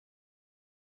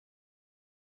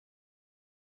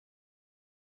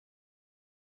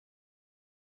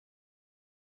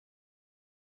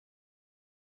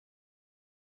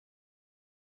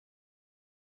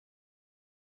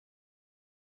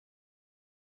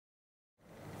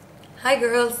Hi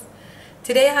girls!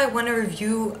 Today I want to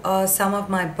review some of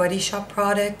my Body Shop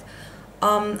product.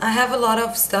 I have a lot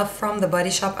of stuff from the Body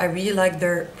Shop. I really like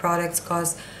their products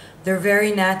because they're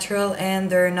very natural and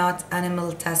they're not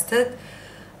animal tested.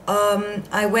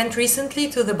 I went recently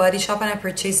to the Body Shop and I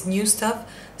purchased new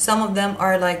stuff. Some of them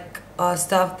are like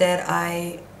stuff that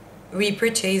I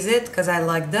repurchase it because I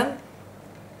like them,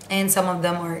 and some of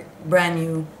them are brand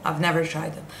new. I've never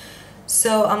tried them.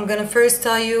 So I'm gonna first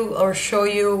tell you or show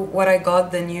you what I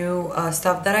got, the new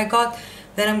stuff that I got.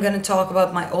 Then I'm gonna talk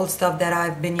about my old stuff that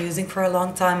I've been using for a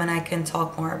long time and I can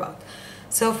talk more about.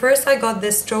 So first I got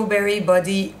this strawberry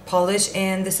body polish,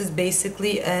 and this is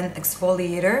basically an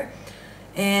exfoliator,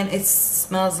 and it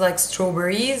smells like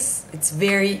strawberries. It's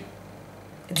very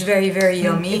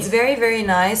yummy. It's very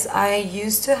nice. I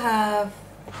still have,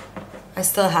 I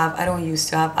still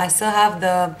have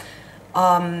the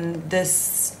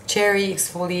this cherry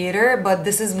exfoliator, but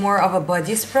this is more of a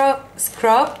body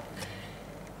scrub,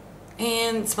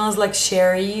 and it smells like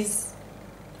cherries.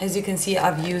 As you can see,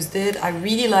 I've used it. I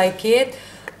really like it.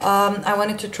 I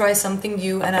wanted to try something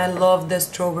new and I love the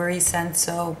strawberry scent,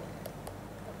 so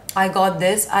I got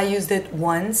this. I used it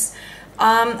once.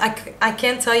 I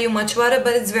can't tell you much about it,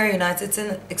 but it's very nice. It's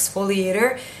an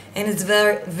exfoliator and it's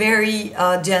very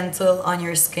gentle on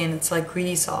your skin. It's like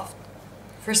really soft.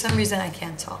 For some reason I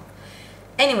can't talk.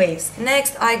 Anyways,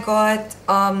 next I got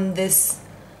this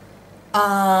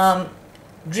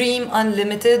Dream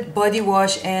Unlimited body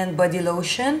wash and body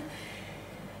lotion,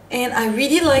 and I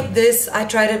really like this. I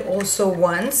tried it also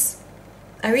once.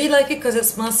 I really like it because it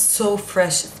smells so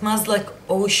fresh. It smells like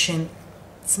ocean.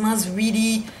 It smells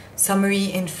really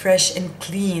summery and fresh and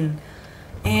clean,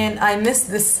 and I miss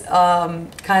this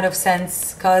kind of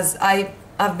scents because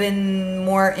I've been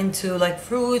more into like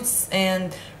fruits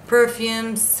and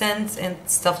perfumes, scents and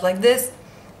stuff like this.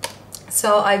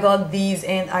 So I got these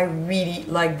and I really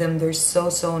like them. They're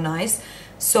so nice,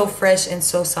 so fresh and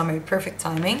so summery. Perfect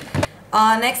timing.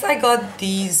 Next I got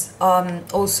these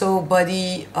also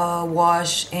body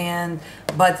wash and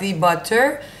body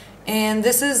butter, and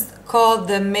this is called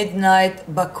the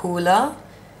Midnight Bakula.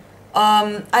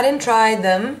 I didn't try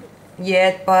them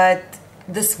yet, but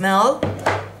the smell,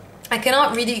 I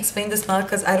cannot really explain the smell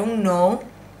because I don't know.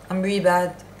 I'm really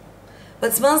bad. But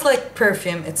it smells like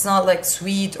perfume. It's not like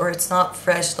sweet or it's not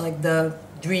fresh like the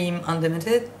Dream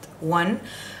Unlimited one.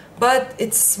 But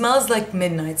it smells like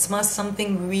midnight. It smells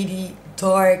something really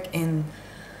dark, and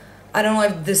I don't know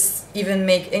if this even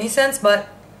make any sense, but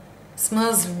it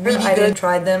smells really good. I didn't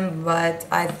try them, but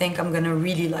I think I'm gonna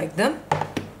really like them.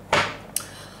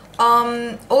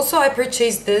 Also I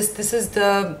purchased this. This is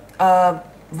the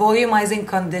volumizing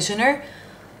conditioner.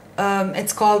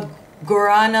 It's called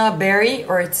Guarana Berry,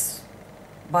 or it's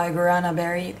by Guarana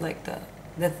Berry, like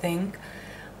the thing.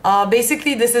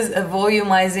 Basically this is a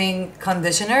volumizing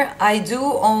conditioner. I do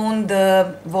own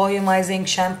the volumizing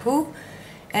shampoo,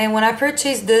 and when I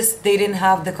purchased this they didn't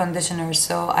have the conditioner,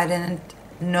 so I didn't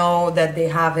know that they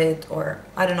have it, or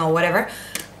I don't know, whatever.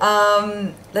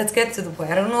 Let's get to the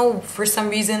point. I don't know, for some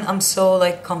reason I'm so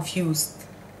like confused.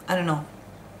 I don't know.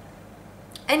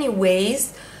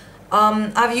 Anyways,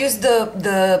 I've used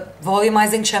the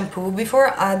volumizing shampoo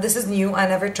before. This is new. I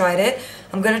never tried it.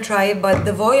 I'm gonna try it, but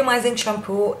the volumizing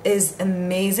shampoo is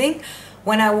amazing.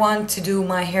 When I want to do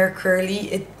my hair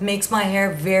curly, it makes my hair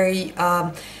very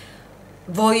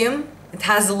volume. It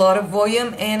has a lot of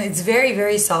volume and it's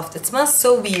very soft. It smells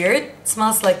so weird. It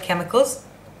smells like chemicals,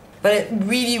 but it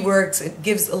really works. It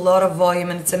gives a lot of volume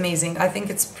and it's amazing. I think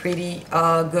it's pretty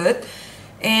good.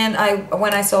 And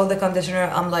when I saw the conditioner,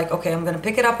 I'm like, okay, I'm gonna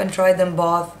pick it up and try them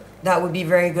both. That would be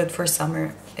very good for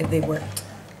summer if they worked.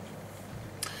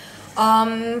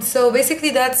 So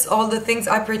basically that's all the things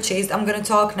I purchased. I'm gonna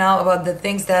talk now about the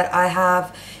things that I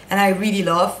have and I really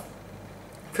love.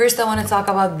 First I want to talk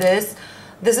about this.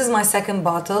 This is my second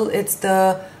bottle. It's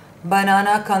the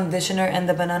banana conditioner and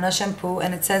the banana shampoo,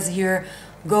 and it says here,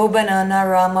 go banana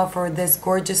rama for this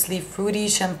gorgeously fruity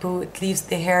shampoo. It leaves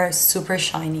the hair super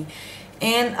shiny.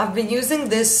 And I've been using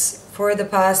this for the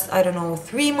past, I don't know,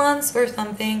 3 months or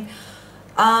something.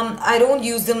 I don't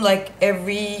use them like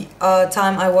every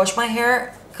time I wash my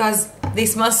hair because they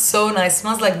smell so nice. It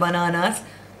smells like bananas.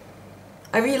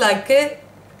 I really like it,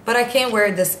 but I can't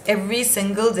wear this every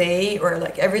single day or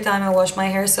like every time I wash my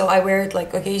hair, so I wear it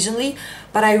like occasionally,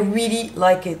 but I really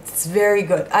like it. It's very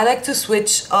good. I like to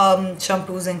switch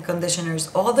shampoos and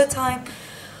conditioners all the time,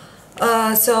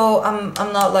 so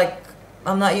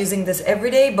I'm not using this every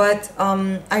day, but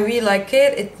I really like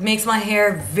it. It makes my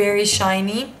hair very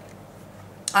shiny.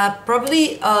 I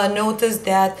probably noticed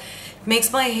that it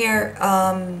makes my hair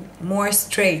more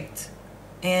straight.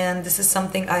 and this is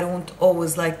something I don't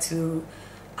always like to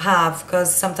have,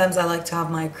 because sometimes I like to have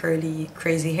my curly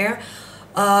crazy hair.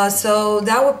 So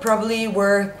that would probably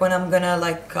work when I'm gonna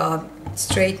like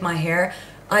straighten my hair.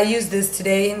 I use this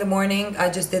today in the morning. I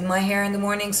just did my hair in the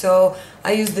morning, so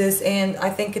I use this and I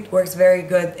think it works very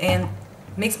good and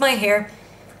makes my hair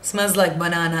smells like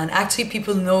banana, and actually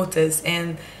people notice,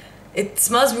 and it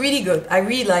smells really good. I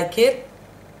really like it,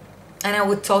 and I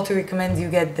would totally recommend you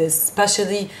get this,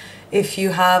 especially if you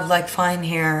have like fine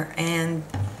hair and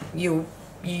you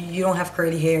don't have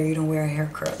curly hair, you don't wear hair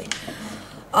curly.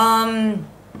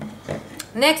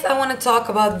 Next I want to talk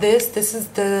about this. This is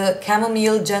the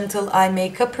Chamomile Gentle Eye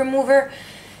Makeup Remover.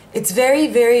 It's very,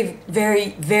 very,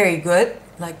 very, very good,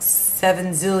 like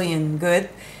 7 zillion good.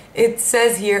 It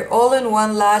says here,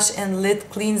 all-in-one lash and lid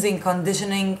cleansing,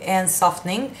 conditioning, and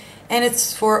softening, and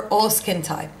it's for all skin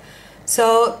type.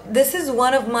 So this is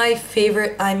one of my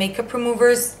favorite eye makeup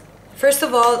removers. First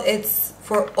of all, it's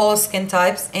for all skin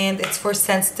types, and it's for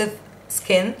sensitive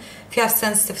skin. If you have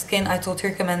sensitive skin, I totally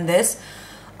recommend this.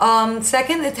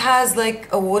 Second, it has like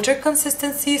a water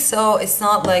consistency, so it's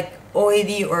not like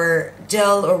oily or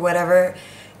gel or whatever.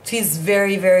 It feels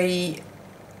very, very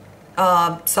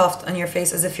soft on your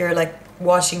face, as if you're like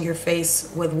washing your face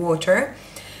with water.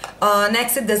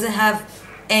 Next, it doesn't have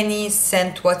any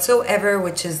scent whatsoever,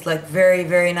 which is like very,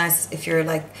 very nice if you're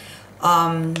like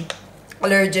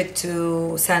allergic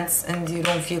to scents and you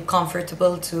don't feel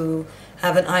comfortable to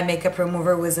have an eye makeup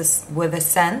remover with a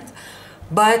scent.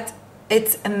 But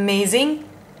it's amazing.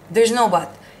 There's no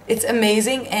but. It's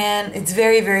amazing, and it's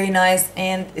very, very nice,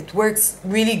 and it works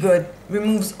really good.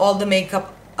 Removes all the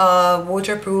makeup,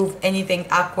 waterproof, anything,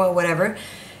 aqua, whatever.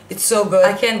 It's so good.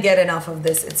 I can't get enough of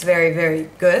this. It's very, very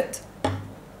good.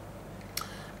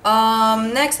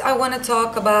 Next I want to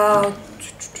talk about,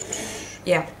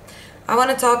 I want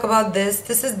to talk about this.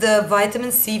 This is the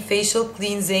Vitamin C Facial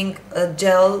Cleansing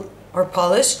Gel or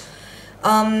Polish.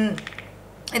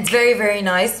 It's very, very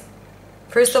nice.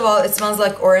 First of all, it smells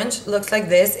like orange, looks like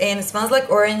this, and it smells like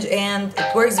orange, and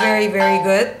it works very, very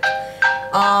good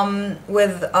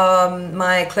with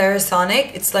my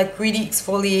Clarisonic. It's like really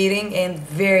exfoliating and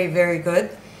very, very good.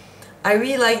 I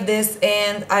really like this,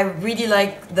 and I really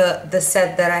like the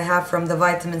set that I have from the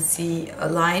Vitamin C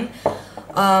line.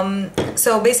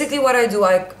 So basically what I do,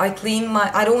 I clean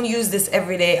my, I don't use this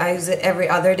every day, I use it every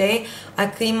other day. I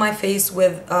clean my face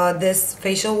with this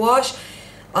facial wash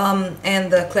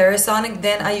and the Clarisonic.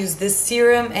 Then I use this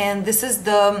serum, and this is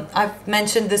the, I've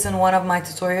mentioned this in one of my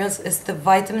tutorials, it's the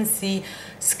Vitamin C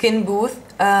Skin Boost.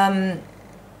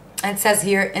 It says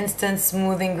here, instant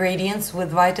smoothing gradients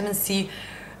with Vitamin C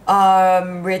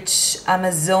rich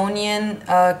Amazonian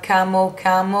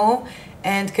camo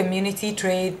and community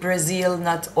trade Brazil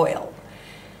nut oil.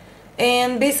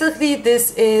 And basically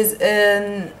this is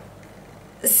a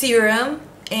serum,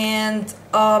 and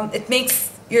it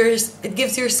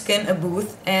gives your skin a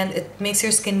boost, and it makes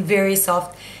your skin very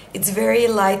soft. It's very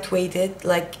lightweighted,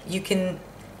 like you can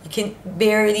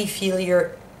barely feel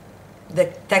the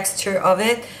texture of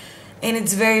it, and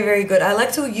it's very, very good. I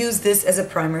like to use this as a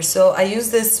primer, so I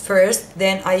use this first,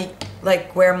 then I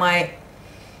like wear my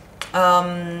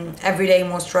everyday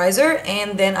moisturizer,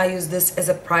 and then I use this as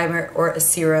a primer or a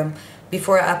serum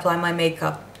before I apply my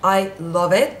makeup. I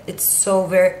love it. It's so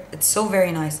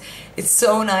very nice. It's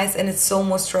so nice, and it's so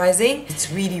moisturizing.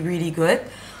 It's really, really good.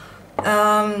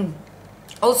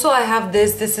 Also I have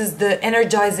this is the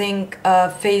energizing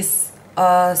face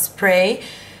spray,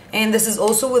 and this is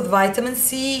also with Vitamin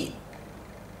C.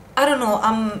 I don't know,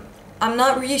 I'm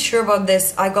not really sure about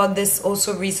this. I got this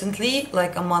also recently,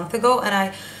 like a month ago, and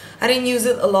I didn't use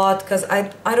it a lot because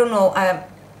I don't know,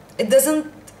 it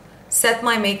doesn't set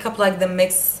my makeup like the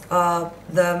mix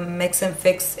and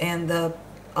fix and the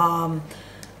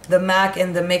MAC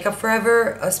and the Makeup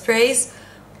Forever sprays,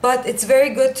 but it's very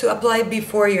good to apply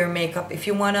before your makeup if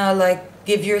you want to like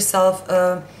give yourself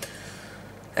a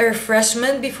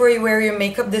refreshment before you wear your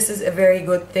makeup. This is a very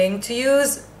good thing to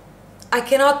use. I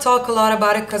cannot talk a lot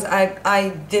about it because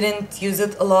I didn't use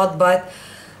it a lot, but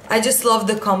I just love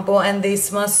the combo, and they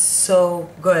smell so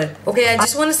good. Okay, I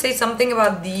just want to say something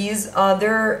about these.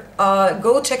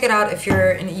 Go check it out if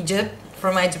you're in Egypt.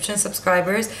 For my Egyptian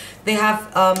subscribers, they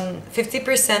have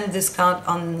 50% discount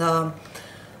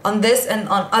on this and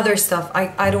on other stuff.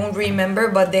 I don't remember,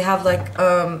 but they have like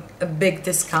a big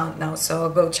discount now, so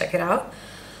go check it out.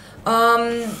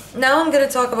 Now I'm gonna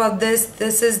talk about this.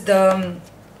 This is the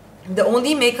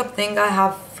only makeup thing I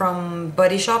have from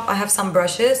Body Shop. I have some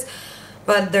brushes,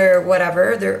 but they're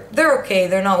whatever. They're okay.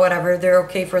 They're not whatever. They're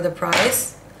okay for the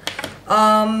price.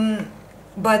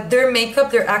 but their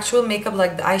makeup, their actual makeup,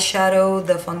 like the eyeshadow,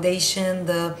 the foundation,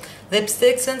 the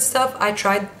lipsticks and stuff, I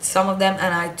tried some of them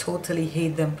and I totally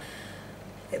hate them.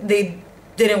 They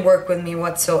didn't work with me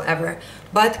whatsoever.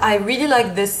 But I really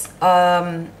like this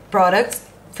product.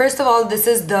 First of all, this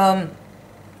is the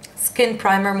Skin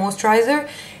Primer Moisturizer,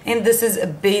 and this is a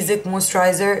basic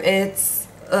moisturizer. It's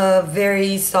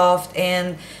very soft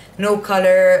and no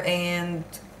color, and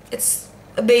it's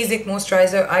a basic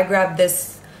moisturizer. I grabbed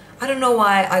this, I don't know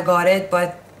why I got it,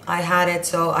 but I had it,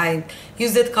 so I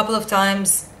used it a couple of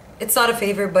times. It's not a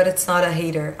favorite, but it's not a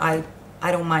hater. I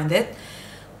don't mind it.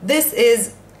 This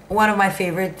is one of my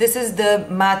favorite. This is the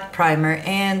matte primer,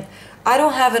 and I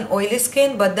don't have an oily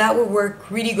skin, but that would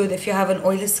work really good if you have an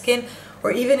oily skin,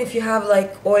 or even if you have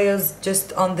like oils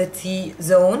just on the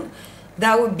T-zone.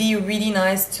 That would be really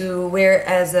nice to wear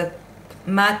as a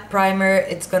matte primer.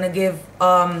 It's gonna give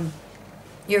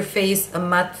your face a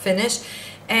matte finish,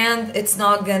 and it's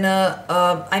not gonna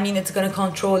it's gonna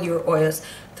control your oils.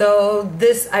 So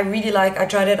this I really like. I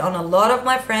tried it on a lot of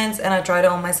my friends and I tried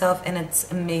it on myself, and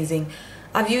it's amazing.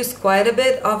 I've used quite a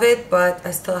bit of it, but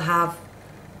I still have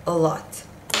a lot.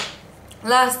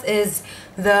 Last is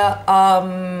the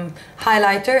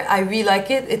highlighter. I really like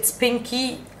it. It's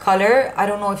pinky color. I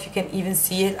don't know if you can even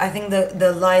see it. I think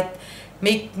the light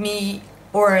make me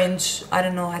orange. I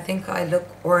don't know. I think I look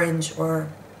orange, or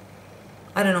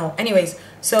I don't know. Anyways,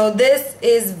 so this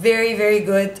is very, very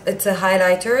good. It's a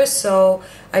highlighter. So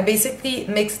I basically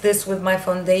mix this with my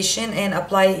foundation and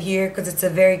apply it here because it's a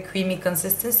very creamy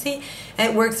consistency,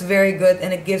 and it works very good,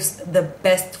 and it gives the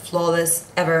best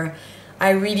flawless ever.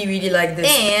 I really, really like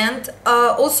this. And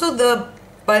also the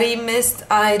body mist,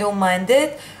 I don't mind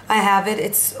it. I have it.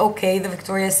 It's okay. The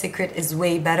Victoria's Secret is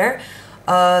way better.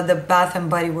 The Bath and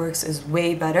Body Works is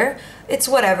way better. It's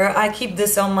whatever. I keep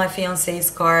this on my fiance's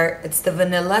car. It's the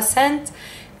vanilla scent,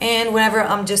 and whenever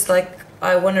I'm just like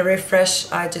I want to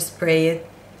refresh, I just spray it.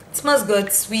 It smells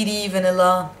good, sweetie,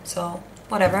 vanilla, so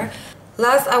whatever.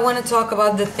 Last, I want to talk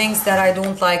about the things that I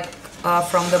don't like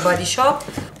from the Body Shop.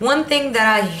 One thing that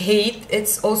I hate,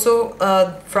 it's also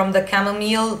from the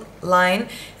Chamomile line,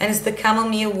 and it's the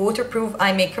Chamomile Waterproof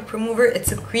Eye Makeup Remover.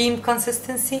 It's a cream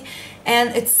consistency,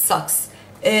 and it sucks.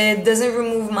 It doesn't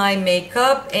remove my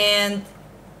makeup, and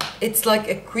it's like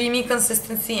a creamy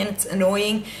consistency, and it's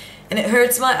annoying, and it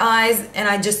hurts my eyes, and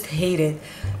I just hate it.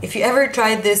 If you ever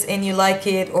tried this and you like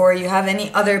it, or you have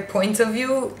any other point of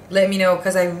view, let me know,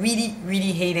 because I really,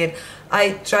 really hate it.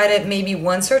 I tried it maybe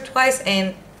once or twice,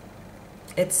 and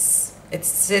it's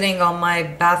sitting on my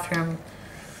bathroom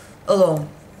alone.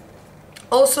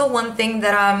 Also, one thing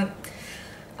that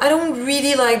I don't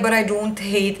really like, but I don't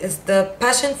hate, is the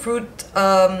passion fruit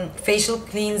facial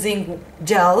cleansing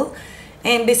gel.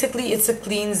 And basically it's a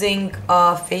cleansing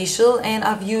facial, and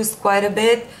I've used quite a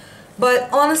bit, but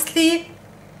honestly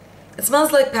it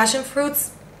smells like passion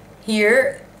fruits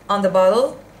here on the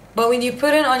bottle, but when you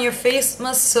put it on your face, it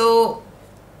smells so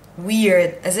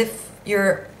weird, as if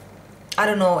you're, I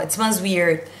don't know, it smells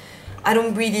weird. I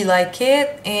don't really like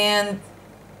it, and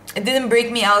it didn't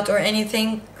break me out or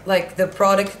anything like the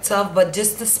product itself, but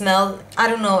just the smell, I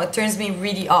don't know, it turns me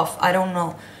really off. I don't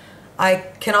know, I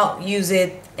cannot use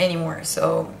it anymore,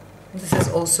 so this is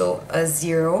also a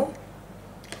 0.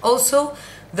 Also,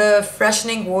 the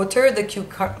freshening water, the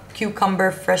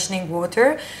cucumber freshening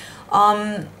water,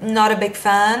 not a big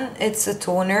fan. It's a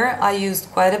toner. I used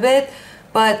quite a bit,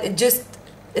 but it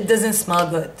doesn't smell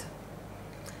good.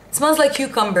 It smells like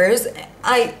cucumbers.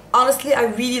 Honestly, I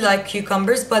really like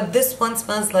cucumbers, but this one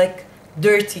smells like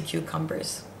dirty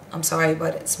cucumbers. I'm sorry,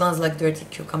 but it smells like dirty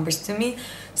cucumbers to me.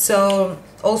 So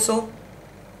also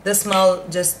the smell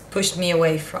just pushed me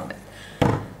away from it.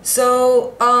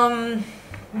 So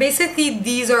basically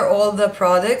these are all the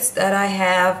products that I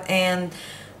have, and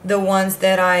the ones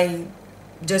that I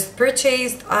just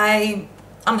purchased.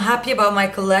 I'm happy about my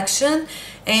collection,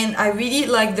 and I really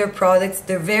like their products.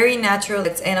 They're very natural,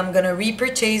 and I'm gonna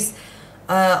repurchase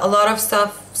a lot of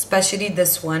stuff, especially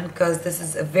this one, because this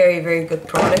is a very, very good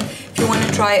product. If you want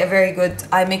to try a very good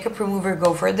eye makeup remover,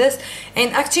 go for this.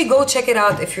 And actually go check it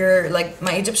out. If you're like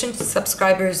my Egyptian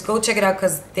subscribers, go check it out,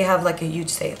 because they have like a huge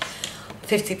sale,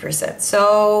 50%.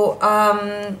 So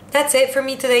that's it for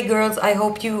me today, girls. I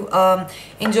hope you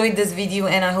enjoyed this video,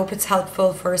 and I hope it's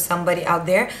helpful for somebody out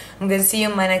there. I'm gonna see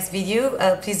you in my next video.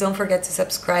 Please don't forget to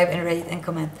subscribe and rate and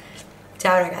comment.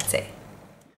 Ciao ragazze.